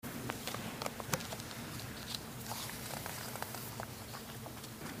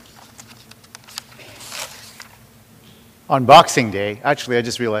On Boxing Day, actually, I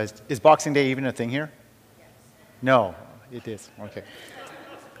just realized, is Boxing Day even a thing here? No, it is. Okay.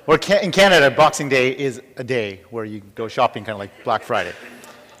 Or in Canada, Boxing Day is a day where you go shopping, kind of like Black Friday.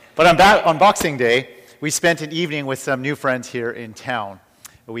 But on Boxing Day, we spent an evening with some new friends here in town.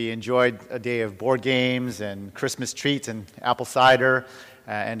 We enjoyed a day of board games and Christmas treats and apple cider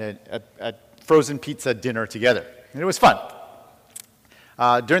and a frozen pizza dinner together. And it was fun.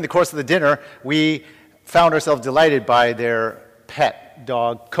 During the course of the dinner, we found ourselves delighted by their pet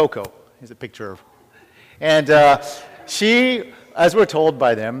dog, Coco. Here's a picture of. And she, as we're told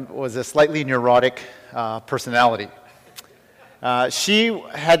by them, was a slightly neurotic personality. She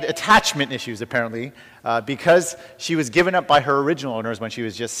had attachment issues, apparently, because she was given up by her original owners when she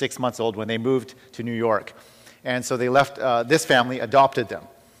was just 6 months old when they moved to New York. And so they left, this family adopted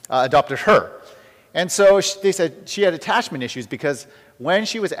her. And so they said she had attachment issues because when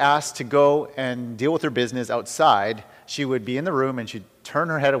she was asked to go and deal with her business outside, she would be in the room and she'd turn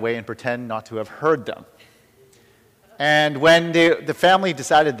her head away and pretend not to have heard them. And when the family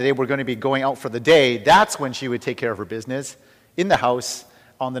decided that they were going to be going out for the day, that's when she would take care of her business in the house,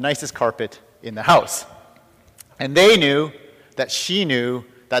 on the nicest carpet in the house. And they knew that she knew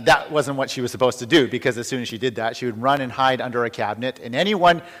that that wasn't what she was supposed to do, because as soon as she did that, she would run and hide under a cabinet, and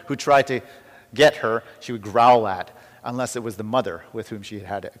anyone who tried to get her, she would growl at, unless it was the mother with whom she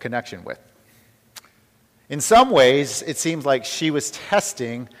had a connection with. In some ways, it seems like she was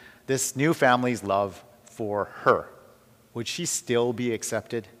testing this new family's love for her. Would she still be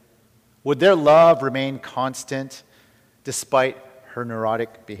accepted? Would their love remain constant despite her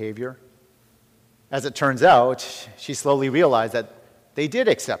neurotic behavior? As it turns out, she slowly realized that they did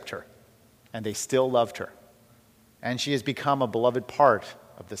accept her, and they still loved her. And she has become a beloved part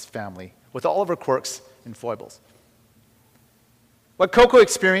of this family, with all of her quirks and foibles. What Coco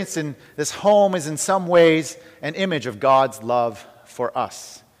experienced in this home is in some ways an image of God's love for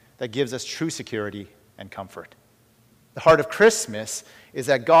us that gives us true security and comfort. The heart of Christmas is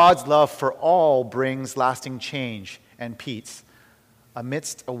that God's love for all brings lasting change and peace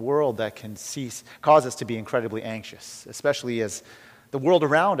amidst a world that can cause us to be incredibly anxious, especially as the world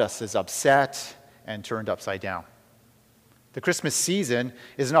around us is upset and turned upside down. The Christmas season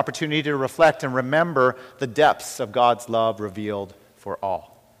is an opportunity to reflect and remember the depths of God's love revealed for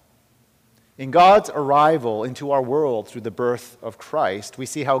all. In God's arrival into our world through the birth of Christ, we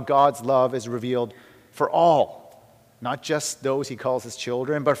see how God's love is revealed for all, not just those he calls his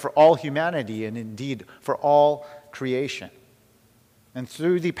children, but for all humanity and indeed for all creation. And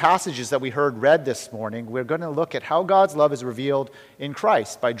through the passages that we heard read this morning, we're going to look at how God's love is revealed in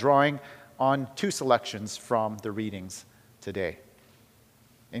Christ by drawing on two selections from the readings today.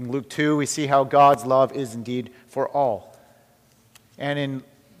 In Luke 2, we see how God's love is indeed for all. And in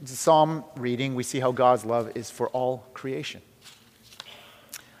the Psalm reading, we see how God's love is for all creation.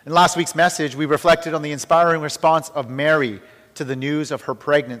 In last week's message, we reflected on the inspiring response of Mary to the news of her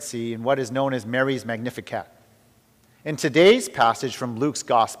pregnancy in what is known as Mary's Magnificat. In today's passage from Luke's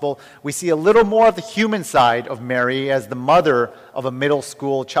Gospel, we see a little more of the human side of Mary as the mother of a middle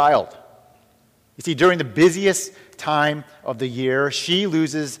school child. You see, during the busiest time of the year, she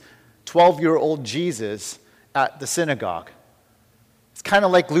loses 12-year-old Jesus at the synagogue. It's kind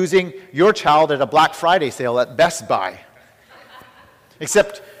of like losing your child at a Black Friday sale at Best Buy.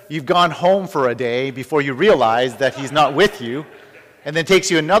 Except you've gone home for a day before you realize that he's not with you, and then it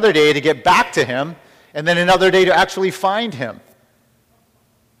takes you another day to get back to him, and then another day to actually find him.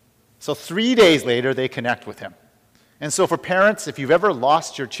 So 3 days later, they connect with him. And so for parents, if you've ever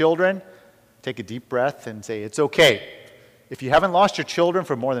lost your children, take a deep breath and say, it's okay. If you haven't lost your children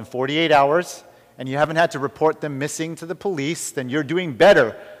for more than 48 hours, and you haven't had to report them missing to the police, then you're doing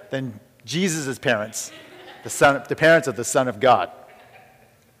better than Jesus' parents, the parents of the Son of God.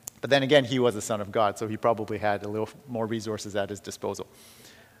 But then again, he was the Son of God, so he probably had a little more resources at his disposal.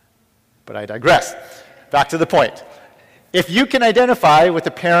 But I digress. Back to the point. If you can identify with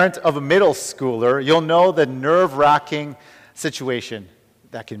the parent of a middle schooler, you'll know the nerve-wracking situation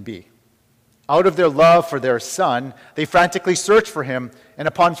that can be. Out of their love for their son, they frantically search for him, and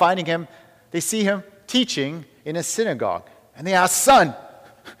upon finding him, they see him teaching in a synagogue. And they ask, "Son,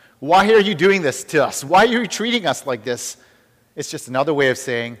 why are you doing this to us? Why are you treating us like this?" It's just another way of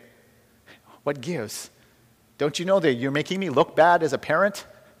saying, what gives? Don't you know that you're making me look bad as a parent?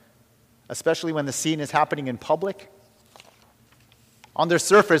 Especially when the scene is happening in public? On their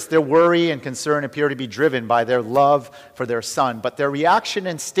surface, their worry and concern appear to be driven by their love for their son, but their reaction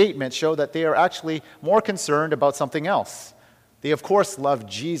and statement show that they are actually more concerned about something else. They, of course, love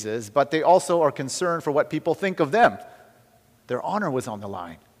Jesus, but they also are concerned for what people think of them. Their honor was on the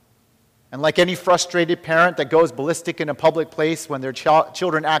line. And like any frustrated parent that goes ballistic in a public place when their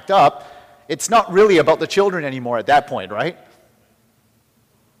children act up, it's not really about the children anymore at that point, right?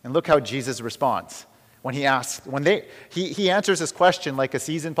 And look how Jesus responds when he asks, he answers this question like a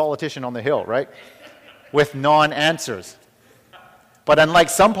seasoned politician on the Hill, right? With non-answers. But unlike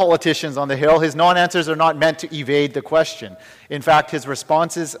some politicians on the Hill, his non-answers are not meant to evade the question. In fact, his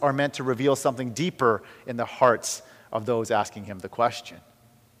responses are meant to reveal something deeper in the hearts of those asking him the question.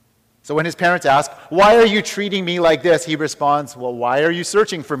 So when his parents ask, "Why are you treating me like this?" he responds, "Well, why are you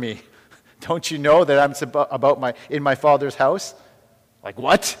searching for me? Don't you know that I'm in my Father's house?" Like,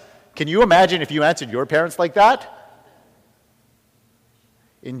 what? Can you imagine if you answered your parents like that?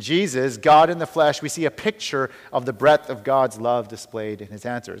 In Jesus, God in the flesh, we see a picture of the breadth of God's love displayed in his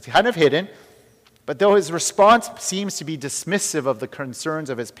answer. It's kind of hidden, but though his response seems to be dismissive of the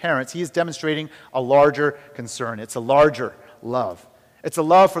concerns of his parents, he is demonstrating a larger concern. It's a larger love. It's a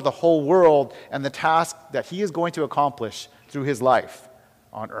love for the whole world and the task that he is going to accomplish through his life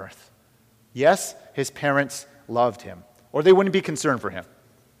on earth. Yes, his parents loved him, or they wouldn't be concerned for him.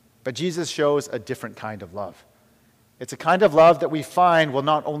 But Jesus shows a different kind of love. It's a kind of love that we find will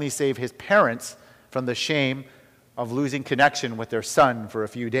not only save his parents from the shame of losing connection with their son for a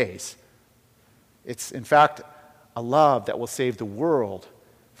few days. It's, in fact, a love that will save the world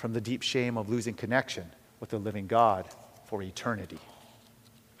from the deep shame of losing connection with the living God for eternity.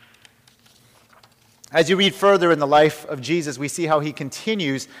 As you read further in the life of Jesus, we see how he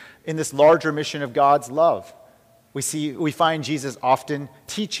continues in this larger mission of God's love. We find Jesus often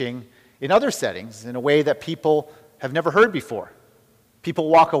teaching in other settings in a way that people have never heard before. People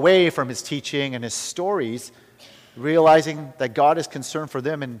walk away from his teaching and his stories realizing that God is concerned for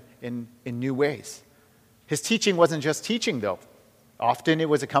them in new ways. His teaching wasn't just teaching, though. Often it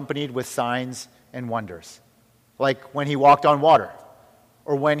was accompanied with signs and wonders, like when he walked on water,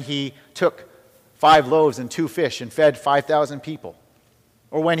 or when he took 5 loaves and 2 fish and fed 5,000 people,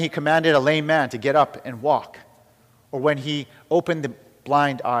 or when he commanded a lame man to get up and walk, or when he opened the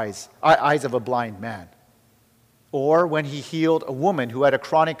blind eyes of a blind man, or when he healed a woman who had a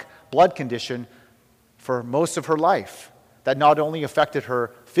chronic blood condition for most of her life that not only affected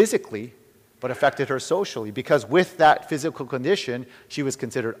her physically, but affected her socially, because with that physical condition, she was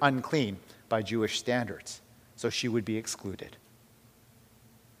considered unclean by Jewish standards, so she would be excluded.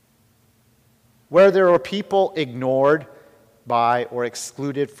 Where there are people ignored by or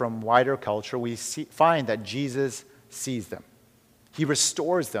excluded from wider culture, we find that Jesus sees them. He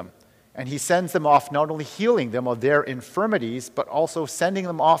restores them, and he sends them off, not only healing them of their infirmities, but also sending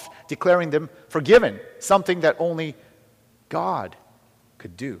them off, declaring them forgiven, something that only God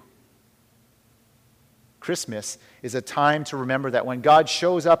could do. Christmas is a time to remember that when God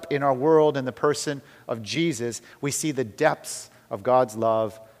shows up in our world in the person of Jesus, we see the depths of God's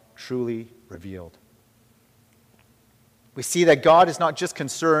love truly revealed. We see that God is not just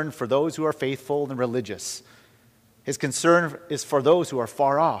concerned for those who are faithful and religious. His concern is for those who are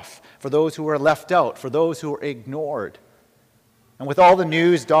far off, for those who are left out, for those who are ignored. And with all the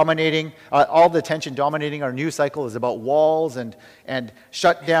news dominating, all the attention dominating our news cycle is about walls and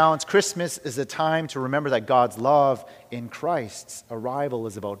shutdowns, Christmas is a time to remember that God's love in Christ's arrival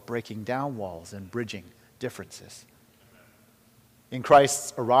is about breaking down walls and bridging differences. In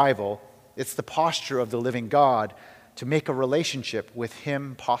Christ's arrival, it's the posture of the living God to make a relationship with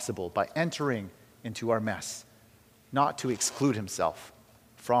him possible by entering into our mess, not to exclude himself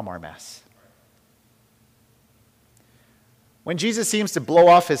from our mess. When Jesus seems to blow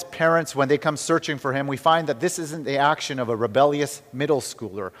off his parents when they come searching for him, we find that this isn't the action of a rebellious middle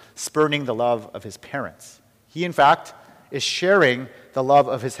schooler spurning the love of his parents. He, in fact, is sharing the love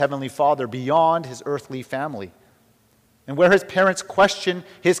of his heavenly Father beyond his earthly family. And where his parents question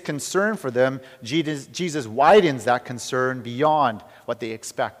his concern for them, Jesus widens that concern beyond what they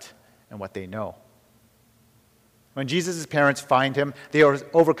expect and what they know. When Jesus' parents find him, they are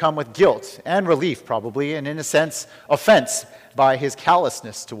overcome with guilt and relief, probably, and in a sense, offense by his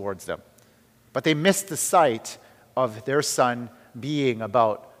callousness towards them. But they miss the sight of their son being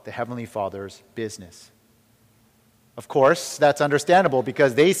about the Heavenly Father's business. Of course, that's understandable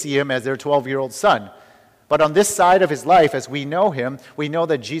because they see him as their 12-year-old son. But on this side of his life, as we know him, we know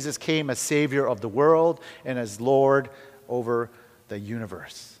that Jesus came as Savior of the world and as Lord over the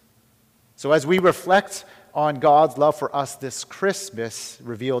universe. So as we reflect on God's love for us this Christmas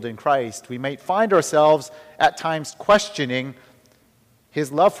revealed in Christ, we might find ourselves at times questioning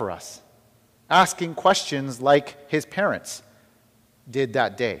his love for us, asking questions like his parents did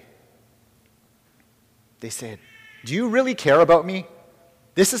that day. They said, "Do you really care about me?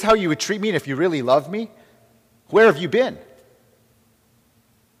 This is how you would treat me if you really love me? Where have you been?"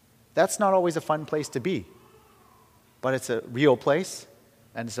 That's not always a fun place to be, but it's a real place,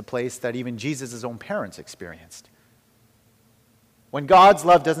 and it's a place that even Jesus' own parents experienced. When God's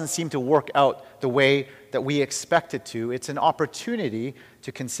love doesn't seem to work out the way that we expect it to, it's an opportunity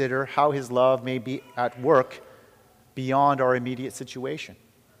to consider how his love may be at work beyond our immediate situation.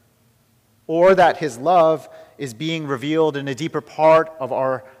 Or that his love is being revealed in a deeper part of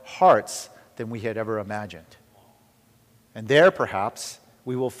our hearts than we had ever imagined. And there, perhaps,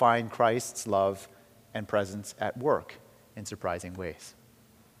 we will find Christ's love and presence at work in surprising ways.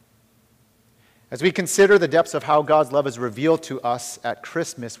 As we consider the depths of how God's love is revealed to us at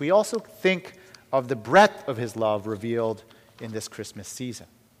Christmas, we also think of the breadth of his love revealed in this Christmas season.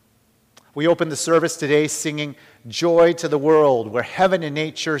 We open the service today singing "Joy to the World," where heaven and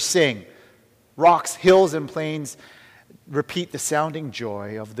nature sing. Rocks, hills, and plains repeat the sounding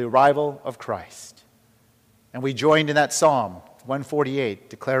joy of the arrival of Christ. And we joined in that Psalm 148,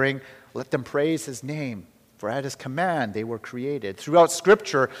 declaring, "Let them praise his name, for at his command they were created." Throughout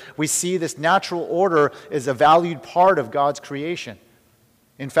Scripture, we see this natural order is a valued part of God's creation.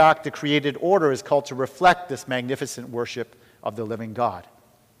 In fact, the created order is called to reflect this magnificent worship of the living God.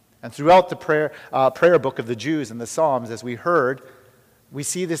 And throughout the prayer book of the Jews and the Psalms, as we heard, we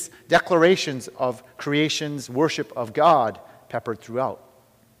see this declarations of creation's worship of God peppered throughout.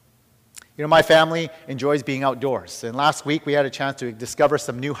 You know, my family enjoys being outdoors, and last week we had a chance to discover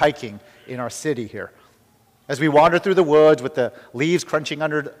some new hiking in our city here. As we wandered through the woods with the leaves crunching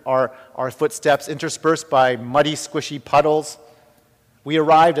under our footsteps, interspersed by muddy, squishy puddles, we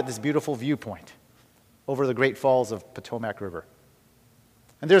arrived at this beautiful viewpoint over the Great Falls of Potomac River.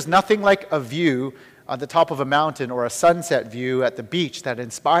 And there's nothing like a view on the top of a mountain or a sunset view at the beach that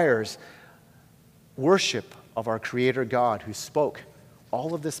inspires worship of our Creator God, who spoke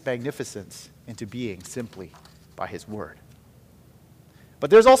all of this magnificence into being simply by his word. But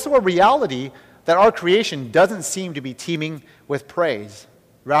there's also a reality that our creation doesn't seem to be teeming with praise.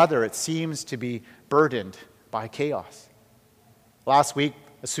 Rather, it seems to be burdened by chaos. Last week,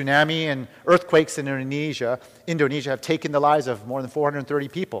 a tsunami and earthquakes in Indonesia have taken the lives of more than 430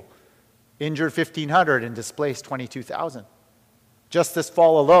 people, injured 1,500 and displaced 22,000. Just this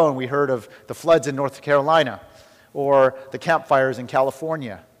fall alone, we heard of the floods in North Carolina, or the campfires in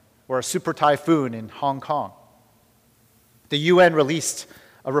California, or a super typhoon in Hong Kong. The UN released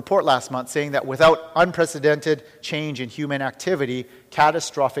a report last month saying that without unprecedented change in human activity,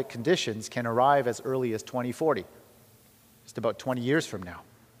 catastrophic conditions can arrive as early as 2040, just about 20 years from now.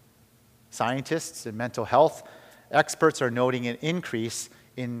 Scientists and mental health experts are noting an increase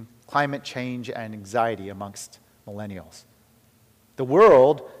in climate change and anxiety amongst millennials. The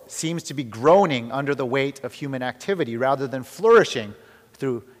world seems to be groaning under the weight of human activity rather than flourishing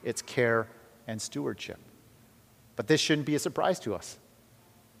through its care and stewardship. But this shouldn't be a surprise to us.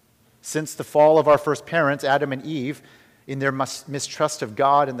 Since the fall of our first parents, Adam and Eve, in their mistrust of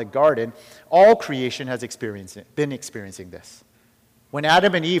God in the garden, all creation has been experiencing this. When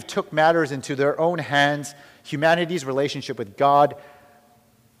Adam and Eve took matters into their own hands, humanity's relationship with God,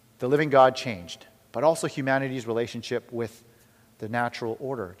 the living God, changed. But also humanity's relationship with the natural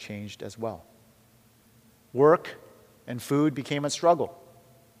order changed as well. Work and food became a struggle.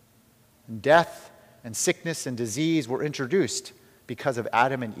 And death and sickness and disease were introduced because of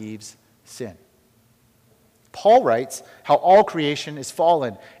Adam and Eve's sin. Paul writes how all creation is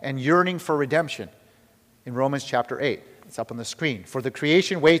fallen and yearning for redemption in Romans chapter 8. It's up on the screen. "For the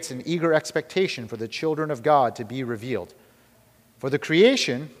creation waits in eager expectation for the children of God to be revealed. For the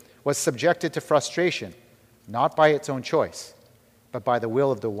creation was subjected to frustration, not by its own choice, but by the will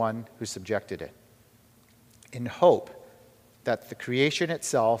of the one who subjected it, in hope that the creation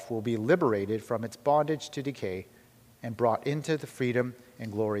itself will be liberated from its bondage to decay and brought into the freedom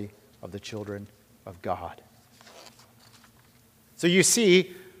and glory of the children of God." So you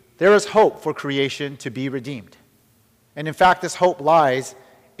see, there is hope for creation to be redeemed. And in fact, this hope lies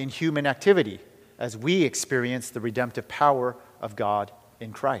in human activity as we experience the redemptive power of God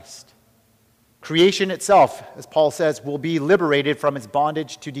in Christ. Creation itself, as Paul says, will be liberated from its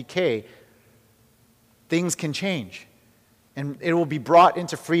bondage to decay. Things can change, and it will be brought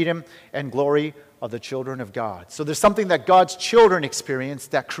into freedom and glory of the children of God. So there's something that God's children experience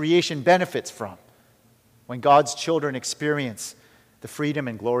that creation benefits from. When God's children experience the freedom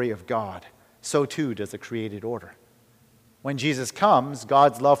and glory of God, so too does the created order. When Jesus comes,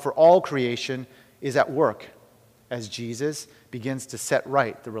 God's love for all creation is at work as Jesus begins to set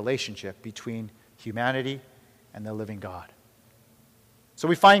right the relationship between humanity and the living God. So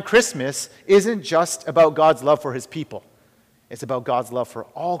we find Christmas isn't just about God's love for his people. It's about God's love for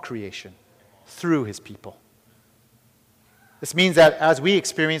all creation through his people. This means that as we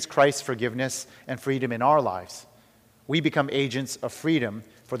experience Christ's forgiveness and freedom in our lives, we become agents of freedom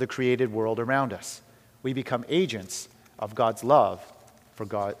for the created world around us. We become agents of God's love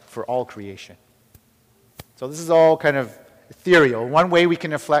for all creation. So this is all kind of ethereal. One way we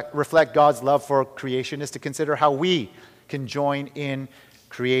can reflect God's love for creation is to consider how we can join in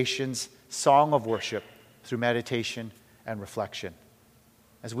creation's song of worship through meditation and reflection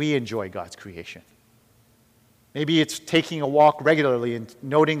as we enjoy God's creation. Maybe it's taking a walk regularly and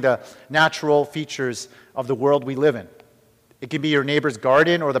noting the natural features of the world we live in. It can be your neighbor's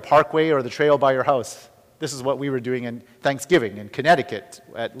garden or the parkway or the trail by your house. This is what we were doing in Thanksgiving in Connecticut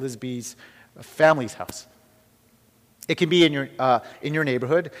at Lisby's family's house. It can be in your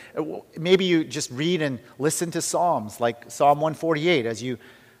neighborhood. Maybe you just read and listen to Psalms like Psalm 148 as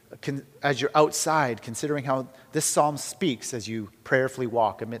you're outside, considering how this psalm speaks as you prayerfully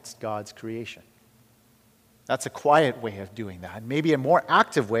walk amidst God's creation. That's a quiet way of doing that. Maybe a more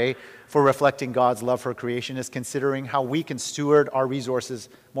active way for reflecting God's love for creation is considering how we can steward our resources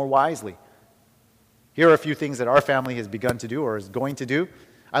more wisely. Here are a few things that our family has begun to do or is going to do.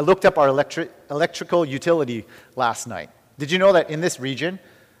 I looked up our electrical utility last night. Did you know that in this region,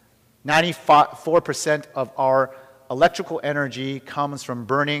 94% of our electrical energy comes from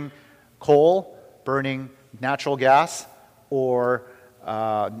burning coal, burning natural gas, or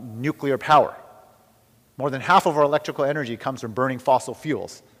nuclear power? More than half of our electrical energy comes from burning fossil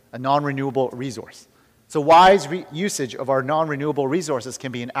fuels, a non-renewable resource. So wise usage of our non-renewable resources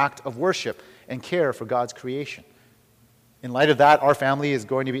can be an act of worship and care for God's creation. In light of that, our family is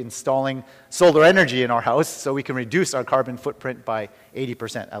going to be installing solar energy in our house so we can reduce our carbon footprint by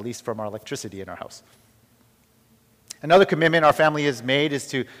 80%, at least from our electricity in our house. Another commitment our family has made is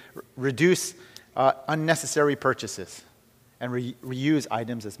to reduce unnecessary purchases and reuse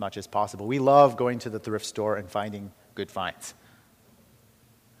items as much as possible. We love going to the thrift store and finding good finds.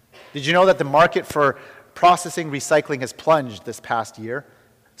 Did you know that the market for processing recycling has plunged this past year?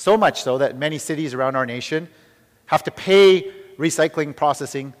 So much so that many cities around our nation have to pay recycling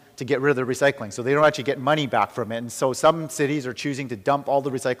processing to get rid of the recycling. So they don't actually get money back from it. And so some cities are choosing to dump all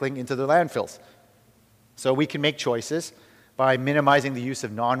the recycling into their landfills. So we can make choices by minimizing the use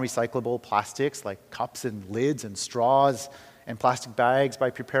of non-recyclable plastics like cups and lids and straws and plastic bags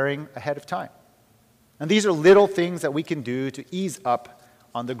by preparing ahead of time. And these are little things that we can do to ease up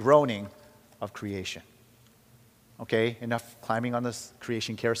on the groaning of creation. Okay, enough climbing on this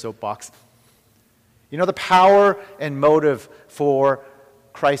creation care soapbox. You know, the power and motive for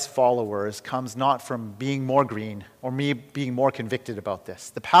Christ's followers comes not from being more green or me being more convicted about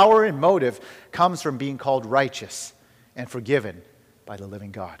this. The power and motive comes from being called righteous and forgiven by the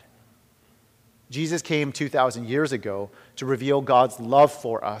living God. Jesus came 2,000 years ago to reveal God's love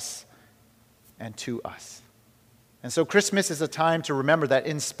for us and to us. And so Christmas is a time to remember that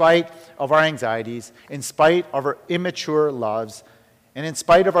in spite of our anxieties, in spite of our immature loves, and in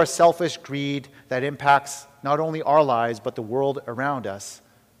spite of our selfish greed that impacts not only our lives but the world around us,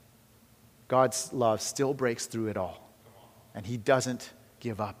 God's love still breaks through it all. And He doesn't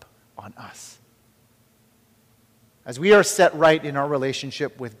give up on us. As we are set right in our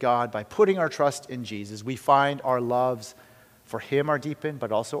relationship with God by putting our trust in Jesus, we find our loves for Him are deepened,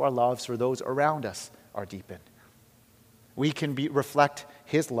 but also our loves for those around us are deepened. We can reflect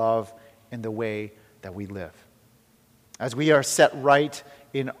His love in the way that we live. As we are set right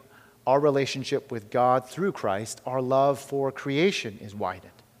in our relationship with God through Christ, our love for creation is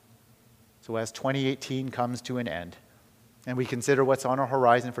widened. So as 2018 comes to an end, and we consider what's on our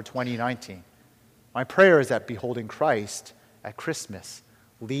horizon for 2019, my prayer is that beholding Christ at Christmas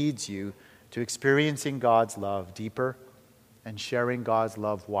leads you to experiencing God's love deeper and sharing God's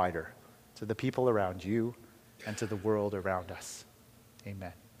love wider to the people around you and to the world around us.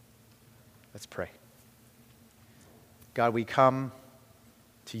 Amen. Let's pray. God, we come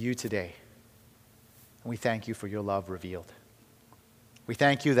to you today, and we thank you for your love revealed. We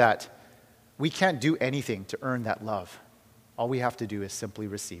thank you that we can't do anything to earn that love. All we have to do is simply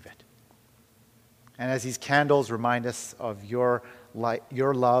receive it. And as these candles remind us of your light,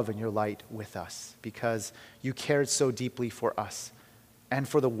 your love and your light with us, because you cared so deeply for us and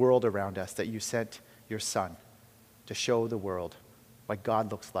for the world around us that you sent your Son to show the world what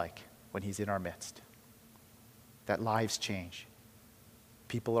God looks like when He's in our midst. That lives change,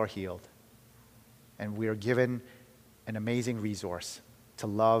 people are healed, and we are given an amazing resource to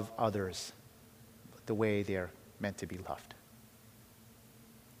love others the way they're meant to be loved.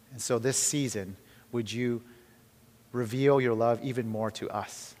 And so this season, would you reveal your love even more to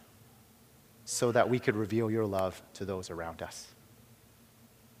us so that we could reveal your love to those around us?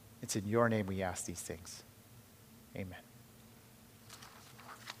 It's in your name we ask these things. Amen.